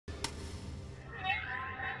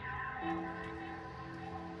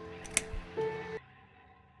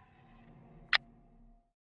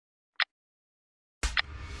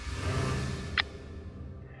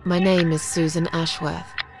My name is Susan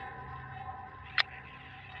Ashworth.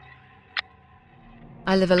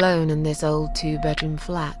 I live alone in this old two-bedroom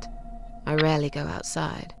flat. I rarely go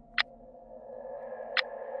outside.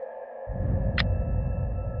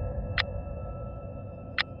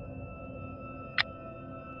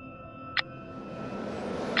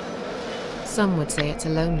 Some would say it's a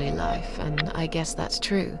lonely life, and I guess that's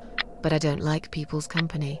true, but I don't like people's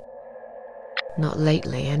company. Not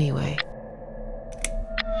lately, anyway.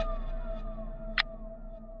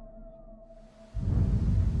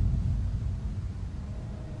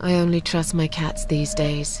 I only trust my cats these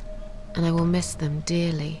days, and I will miss them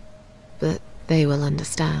dearly, but they will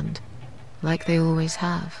understand, like they always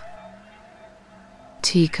have.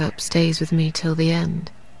 Teacup stays with me till the end.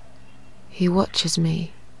 He watches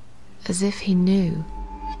me, as if he knew.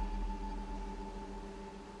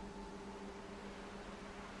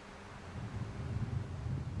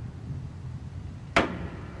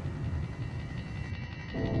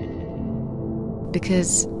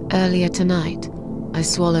 Because earlier tonight, I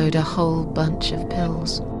swallowed a whole bunch of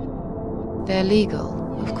pills. They're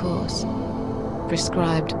legal, of course,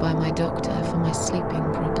 prescribed by my doctor for my sleeping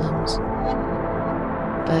problems.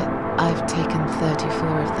 But I've taken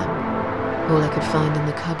 34 of them, all I could find in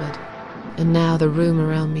the cupboard, and now the room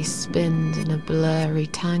around me spins in a blurry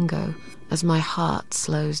tango as my heart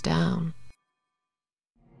slows down.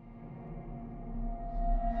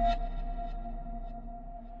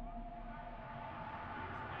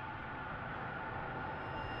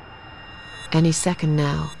 Any second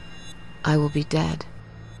now, I will be dead.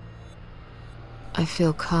 I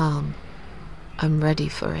feel calm. I'm ready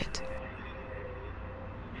for it.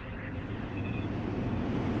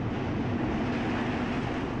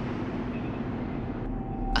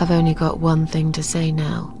 I've only got one thing to say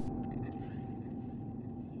now.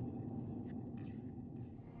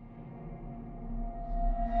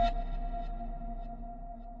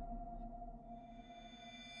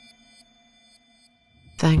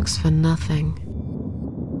 Thanks for nothing.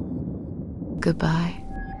 Goodbye.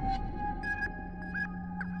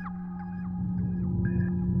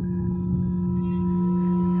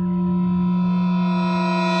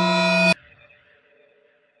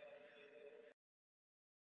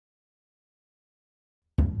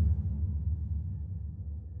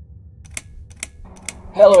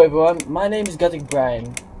 Hello everyone, my name is Gothic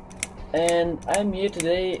Brian, and I'm here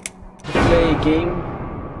today to play a game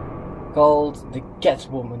called The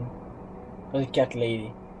Catwoman, or The Cat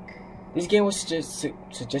Lady. This game was just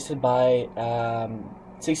suggested by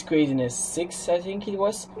 6th Craziness 6, I think it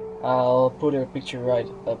was. I'll put her picture right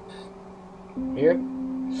up here.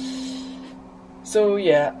 So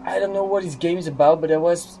yeah, I don't know what this game is about, but it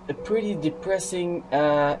was a pretty depressing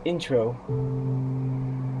intro.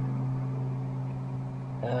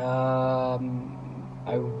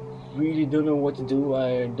 I really don't know what to do.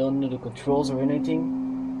 I don't know the controls or anything.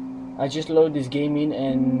 I just loaded this game in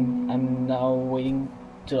and I'm now waiting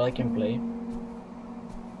till I can play.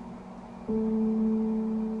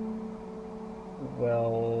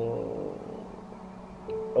 Well,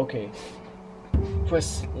 okay.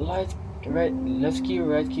 Press left key,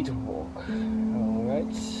 right key to walk.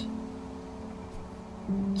 Alright.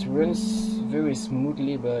 It runs very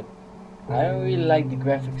smoothly, but I don't really like the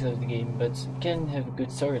graphics of the game, but it can have a good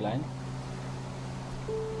storyline.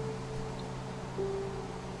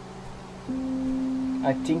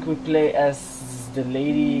 I think we play as the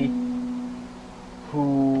lady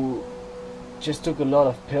who just took a lot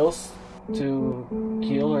of pills to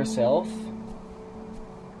kill herself.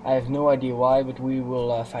 I have no idea why, but we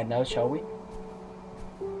will find out, shall we?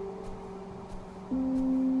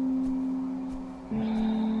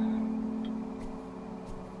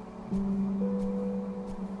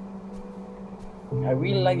 I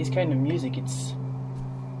really like this kind of music. It's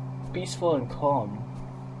peaceful and calm.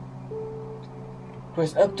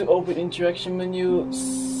 Press up to open interaction menu,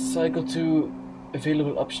 cycle to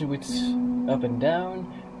available option with up and down,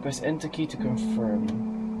 press enter key to confirm.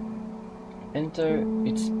 Enter,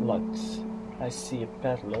 it's locked. I see a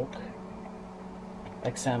padlock.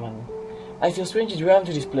 Examine. I feel strangely drawn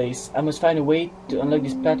to this place. I must find a way to unlock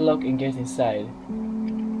this padlock and get inside.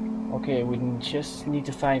 Okay, we just need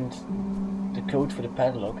to find the code for the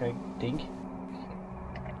padlock, I think.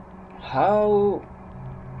 How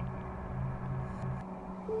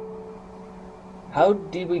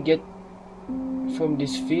did we get from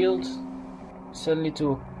this field suddenly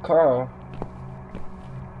to a car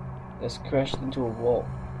that's crashed into a wall?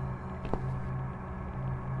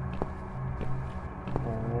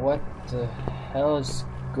 What the hell is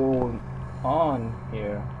going on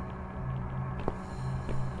here?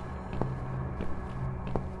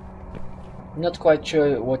 Not quite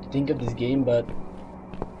sure what to think of this game, but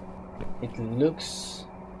it looks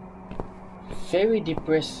very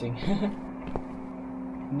depressing.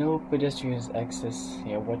 No pedestrians access.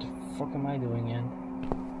 Yeah, what the fuck am I doing, man?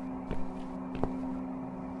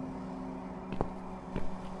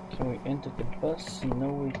 Can we enter the bus? No,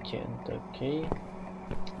 we can't. Okay.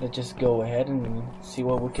 Let's just go ahead and see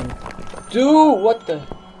what we can do. What the?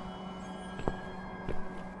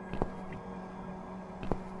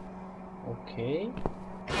 Okay.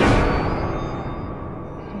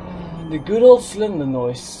 The good old cylinder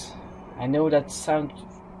noise. I know that sound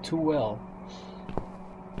too well.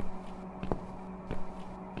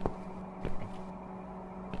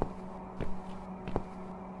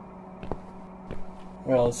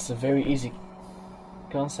 Well, it's a very easy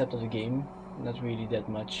concept of the game. Not really that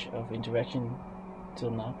much of interaction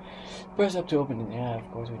till now. Press up to open it. Yeah,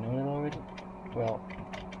 of course we know that already. Well.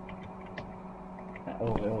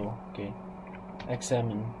 Oh, okay.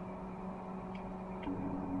 Examine.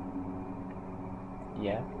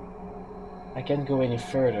 Yeah. I can't go any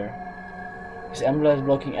further. This emblem is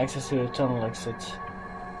blocking access to the tunnel exit.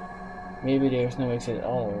 Maybe there's no exit at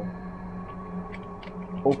all.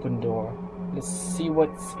 Open door. Let's see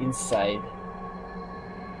what's inside.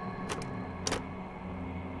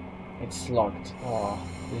 It's locked. Oh,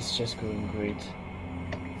 this is just going great.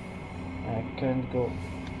 I can't go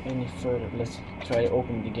any further. Let's try to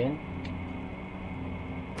open it again.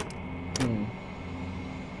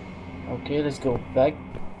 Okay, let's go back.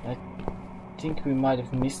 I think we might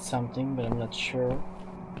have missed something, but I'm not sure.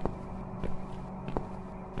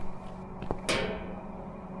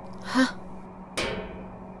 Huh?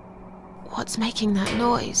 What's making that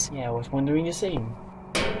noise? Yeah, I was wondering the same.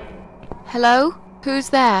 Hello? Who's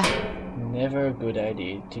there? Never a good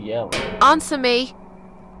idea to yell. Answer me!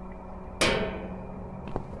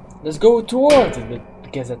 Let's go towards it,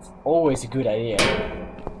 because that's always a good idea.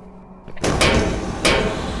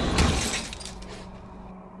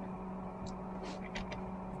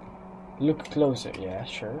 Look closer, yeah,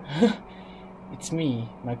 sure. It's me,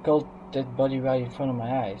 my cold dead body right in front of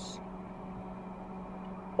my eyes.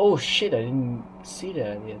 Oh shit, I didn't see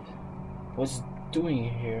that yet. What's it doing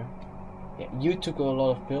here? Yeah, you took a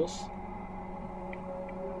lot of pills.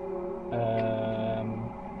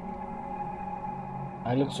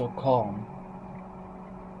 I look so calm.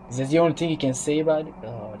 Is that the only thing you can say about it?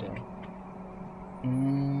 Oh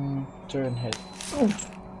damn. Turn head.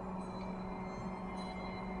 Oof.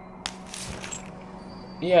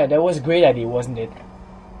 Yeah, that was a great idea, wasn't it?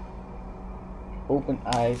 Open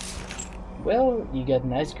eyes. Well, you got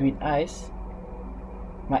nice green eyes.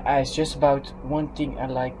 My eyes, just about one thing I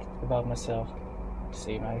like about myself.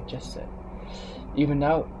 Same I just said. Even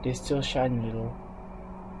now, they still shine a little.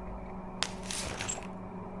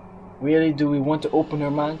 Really, do we want to open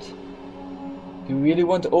her mouth? Do we really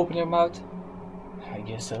want to open her mouth? I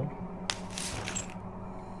guess so.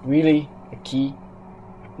 Really? A key?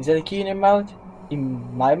 Is that a key in her mouth?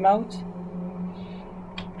 In my mouth?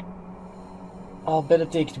 I'll better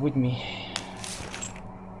take it with me.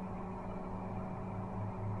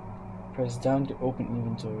 Press down to open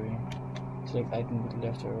inventory. Select item with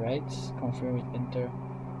left or right. Confirm it, enter.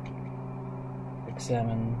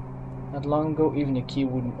 Examine. Not long ago, even a key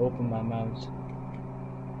wouldn't open my mouth.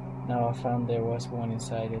 Now I found there was one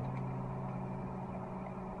inside it.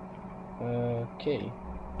 Okay.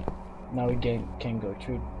 Now we can go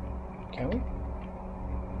through. Can we?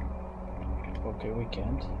 Okay, we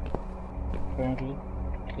can't. Apparently.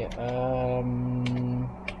 Yeah,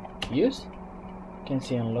 use? Can't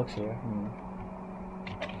see any locks here.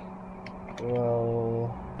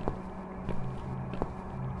 Well,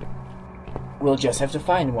 we'll just have to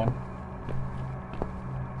find one.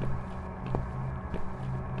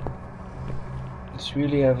 Let's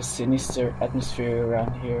really have a sinister atmosphere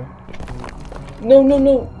around here. No, no,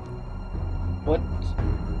 no! What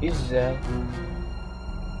is that?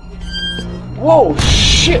 Whoa,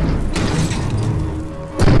 shit!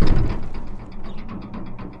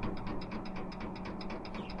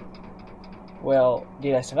 Well,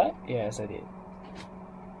 did I survive? Yes, I did.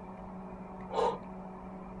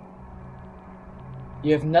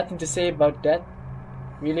 You have nothing to say about that?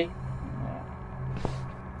 Really? Yeah.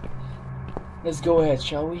 Let's go ahead,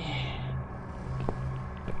 shall we?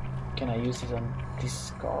 Can I use it on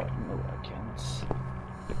this car? No, I can't.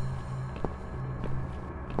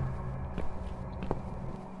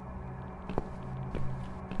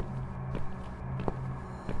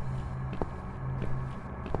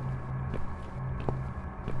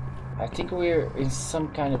 I think we're in some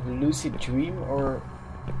kind of lucid dream, or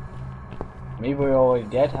maybe we're already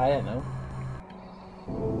dead, I don't know.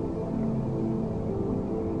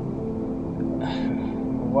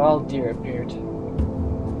 wild deer appeared.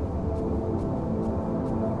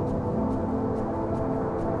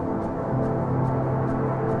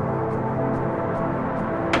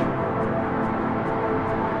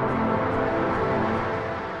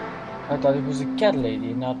 I thought it was a cat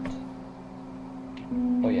lady, not...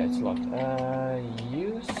 Oh yeah, it's locked.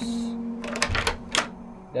 Use...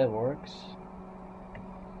 That works.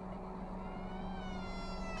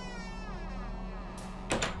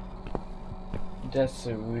 That's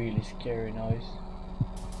a really scary noise.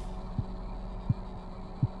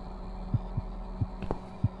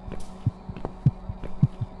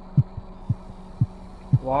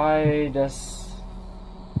 Why does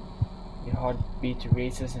your heartbeat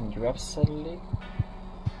races and drops suddenly?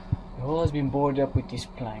 The hole has been boarded up with these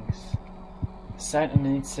planks. The sign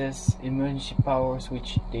underneath says emergency power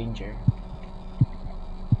switch danger.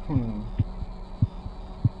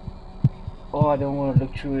 Oh, I don't want to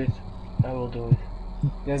look through it. I will do it.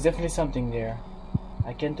 There's definitely something there.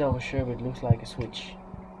 I can't tell for sure, but it looks like a switch.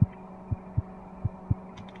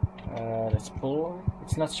 Let's pull.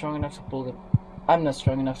 It's not strong enough to pull them. I'm not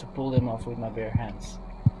strong enough to pull them off with my bare hands.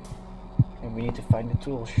 And we need to find the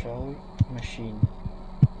tool, shall we? Machine.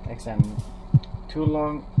 Examine. Too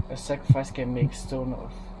long a sacrifice can make stone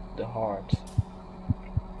of the heart.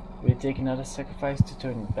 Will it take another sacrifice to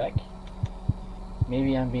turn it back?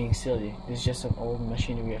 Maybe I'm being silly. This is just some old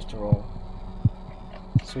machinery after all.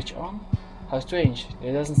 Switch on? How strange.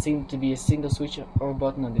 There doesn't seem to be a single switch or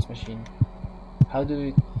button on this machine. How do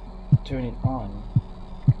we turn it on?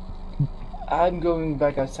 I'm going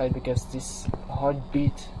back outside because this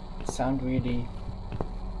heartbeat sound really...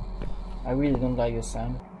 I really don't like this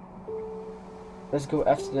sound. Let's go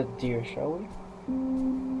after that deer, shall we?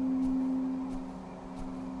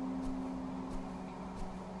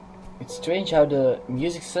 It's strange how the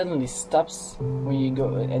music suddenly stops when you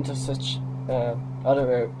go enter such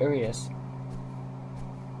other areas.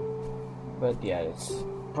 But yeah, it's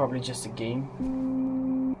probably just a game.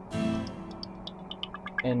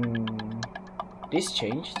 And this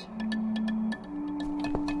changed.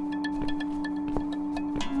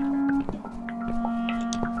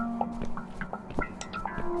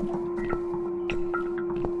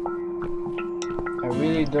 I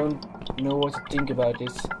really don't know what to think about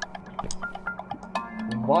this.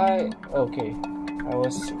 Why? Okay, I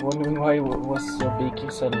was wondering why it was so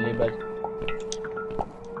big suddenly, but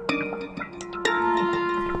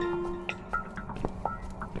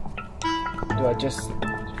do I just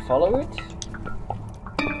follow it?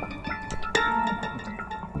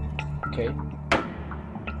 Okay.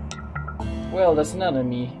 Well, that's not on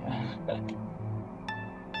me.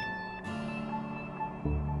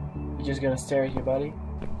 You just gonna stare at your body?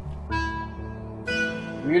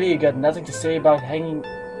 Really, you got nothing to say about hanging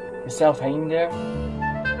yourself hanging there?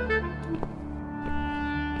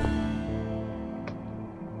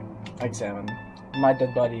 Examine. My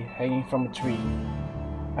dead body hanging from a tree.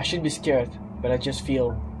 I should be scared, but I just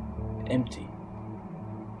feel empty.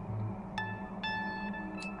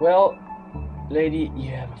 Well, lady,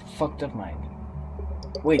 you have a fucked up mind.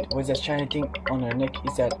 Wait, what's that shiny thing on her neck?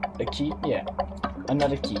 Is that a key? Yeah,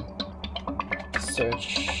 another key.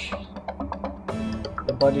 Search.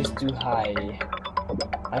 The body's too high.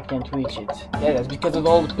 I can't reach it. Yeah, that's because of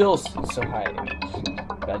all the pills. It's so high.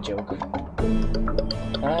 Bad joke.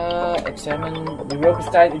 Examine. The rope is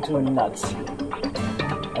tied into a nut.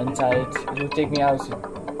 Untie it. It will take me out to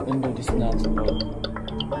undo this nut.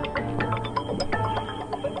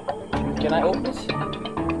 Can I open it?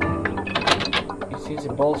 It seems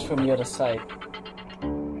it bolts from the other side.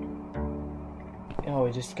 Oh,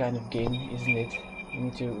 it's this kind of game, isn't it? You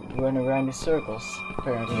need to run around in circles,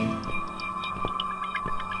 apparently.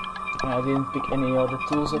 And I didn't pick any other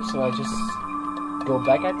tools up, so I just go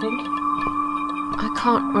back, I think? I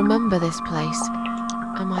can't remember this place.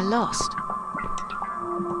 Am I lost?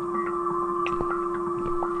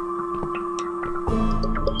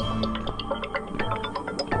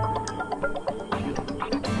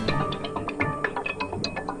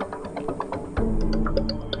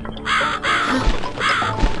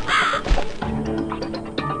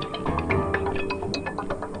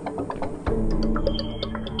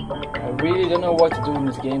 I really don't know what to do in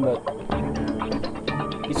this game, but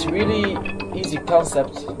it's really easy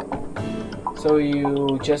concept. So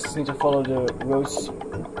you just need to follow the roads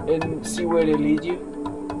and see where they lead you.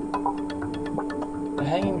 A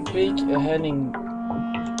hanging pig, a hanging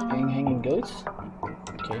goat.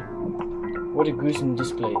 Okay. What a gruesome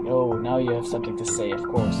display. Oh, now you have something to say, of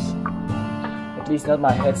course. At least not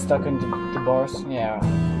my head stuck in the bars. Yeah.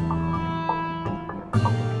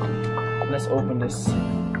 Let's open this.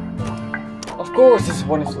 Of course, this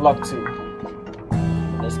one is locked too.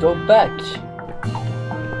 let's go back. Is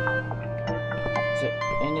there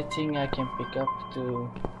anything I can pick up to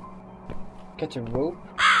get a rope?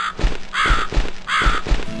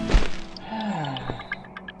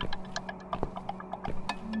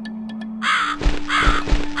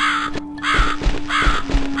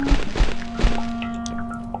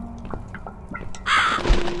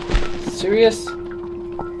 Serious?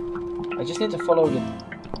 I just need to follow the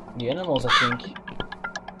animals, I think,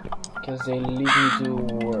 because they lead me to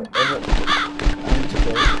wherever I need to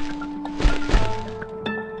go.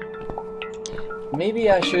 Maybe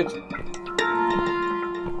I should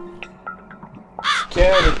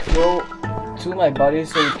scare the crow to my body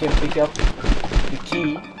so it can pick up the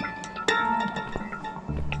key.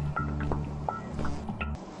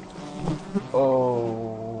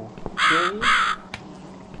 Okay.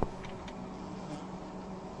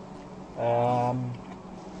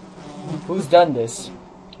 Who's done this?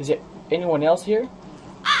 Is there anyone else here?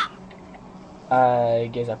 I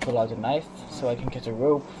guess I pull out a knife so I can get a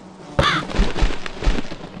rope.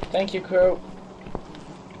 Thank you, crow.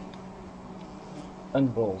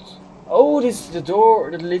 Unbolt. Oh, this is the door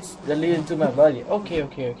that leads into my body. Okay,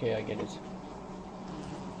 I get it.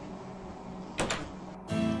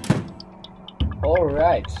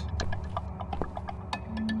 Alright.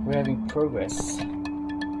 We're having progress.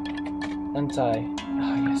 Untie.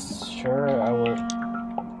 Ah, yes, sure, I will.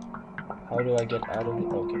 How do I get out of it?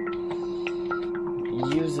 Okay.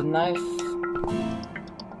 Use the knife.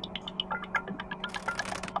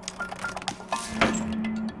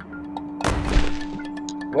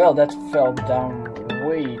 Well, that fell down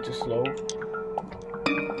way too slow.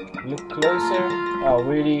 Look closer. Oh,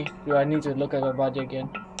 really? Do I need to look at my body again?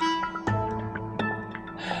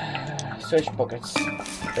 Search pockets.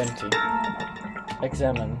 Empty.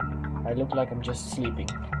 Examine. I look like I'm just sleeping.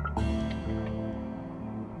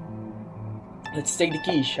 Let's take the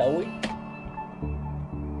key, shall we?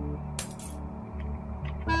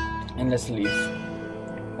 And let's leave.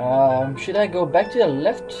 Should I go back to the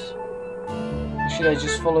left? Or should I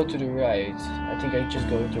just follow to the right? I think I just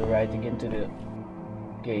go to the right and get to the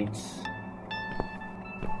gates.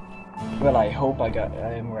 Well, I hope I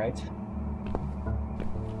am right.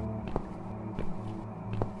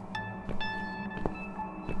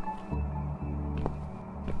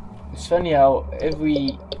 It's funny how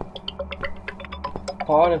every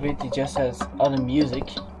part of it just has other music,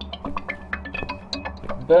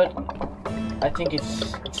 but I think it's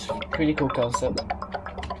a pretty cool concept.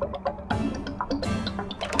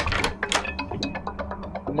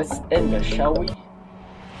 Let's enter, shall we?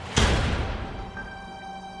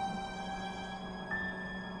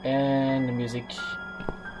 And the music.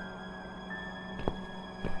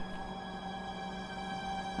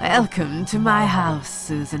 Welcome to my house,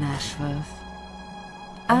 Susan Ashworth.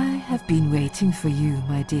 I have been waiting for you,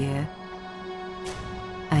 my dear.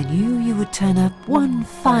 I knew you would turn up one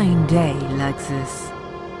fine day like this.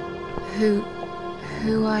 Who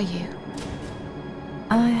are you?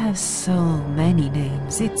 I have so many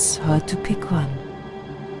names, it's hard to pick one.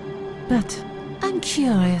 But I'm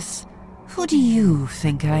curious, who do you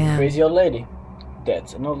think I am? Crazy old lady.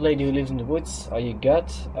 That's an old lady who lives in the woods. Are you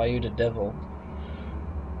God? Are you the devil?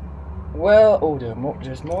 Well, oh,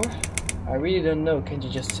 there's more. I really don't know. Can't you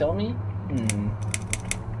just tell me?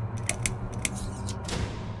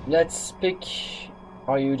 Let's pick.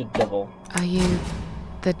 Are you the devil? Are you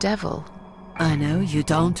the devil? I know you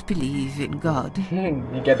don't believe in God.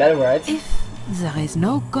 You get that right. If there is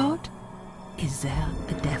no God, is there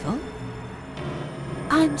a devil?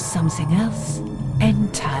 I'm something else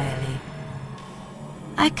entirely.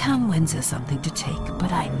 I come when there's something to take,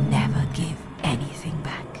 but I never give anything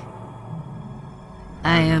back.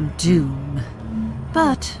 I am doom,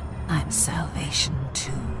 but I'm salvation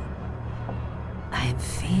too. I am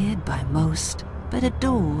feared by most, but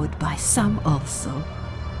adored by some also.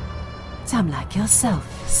 Some like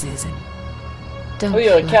yourself, Susan. Don't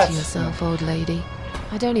you're a cat. flatter yourself, old lady.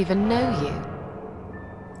 I don't even know you.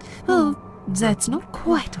 Well, that's not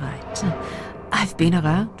quite right. I've been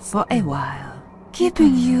around for a while,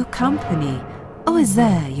 keeping you company. Always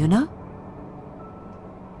there, you know?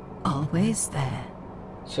 Always there.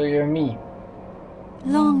 So you're me.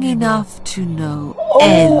 Long enough to know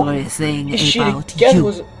everything Is she about the cat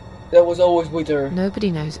you. that was always with her?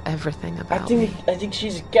 Nobody knows everything about me. I think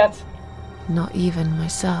she's a cat, Not even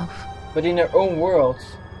myself. but in her own world.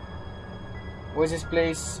 What's this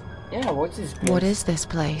place? Yeah, what's this place? What is this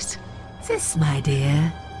place? This, my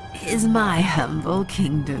dear, is my humble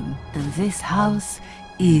kingdom, and this house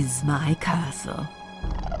is my castle.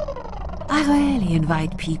 I rarely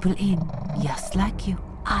invite people in, just like you.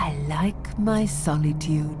 I like my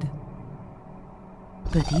solitude.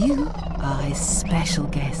 But you are a special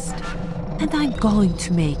guest, and I'm going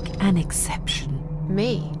to make an exception.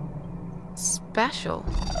 Me? Special?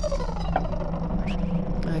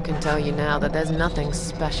 I can tell you now that there's nothing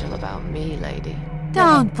special about me, lady.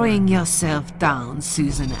 Don't bring yourself down,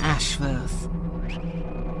 Susan Ashworth.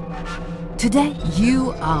 Today,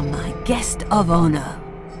 you are my guest of honor.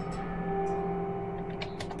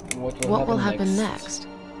 What will happen next?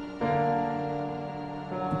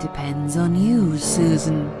 Depends on you,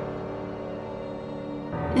 Susan.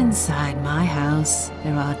 Inside my house,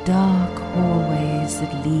 there are dark hallways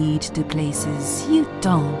that lead to places you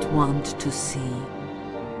don't want to see.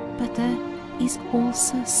 But there is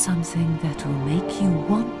also something that will make you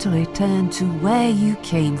want to return to where you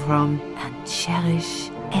came from and cherish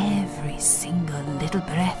every single little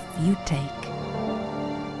breath you take.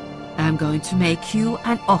 I'm going to make you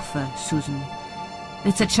an offer, Susan.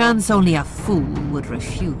 It's a chance only a fool would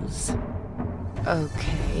refuse.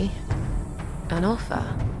 Okay. An offer?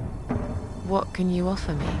 What can you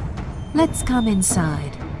offer me? Let's come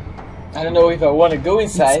inside. I don't know if I want to go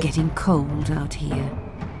inside. It's getting cold out here.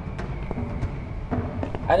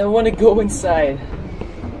 I don't want to go inside.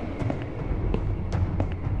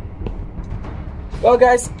 Well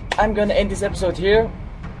guys, I'm gonna end this episode here.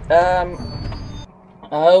 I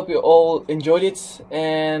hope you all enjoyed it,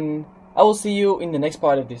 and I will see you in the next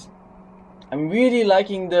part of this. I'm really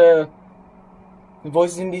liking the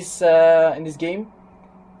voices in this game.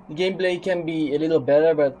 The gameplay can be a little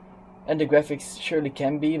better, and the graphics surely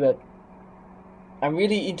can be, but I'm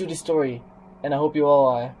really into the story, and I hope you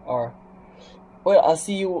all are. Well, I'll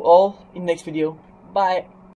see you all in the next video. Bye!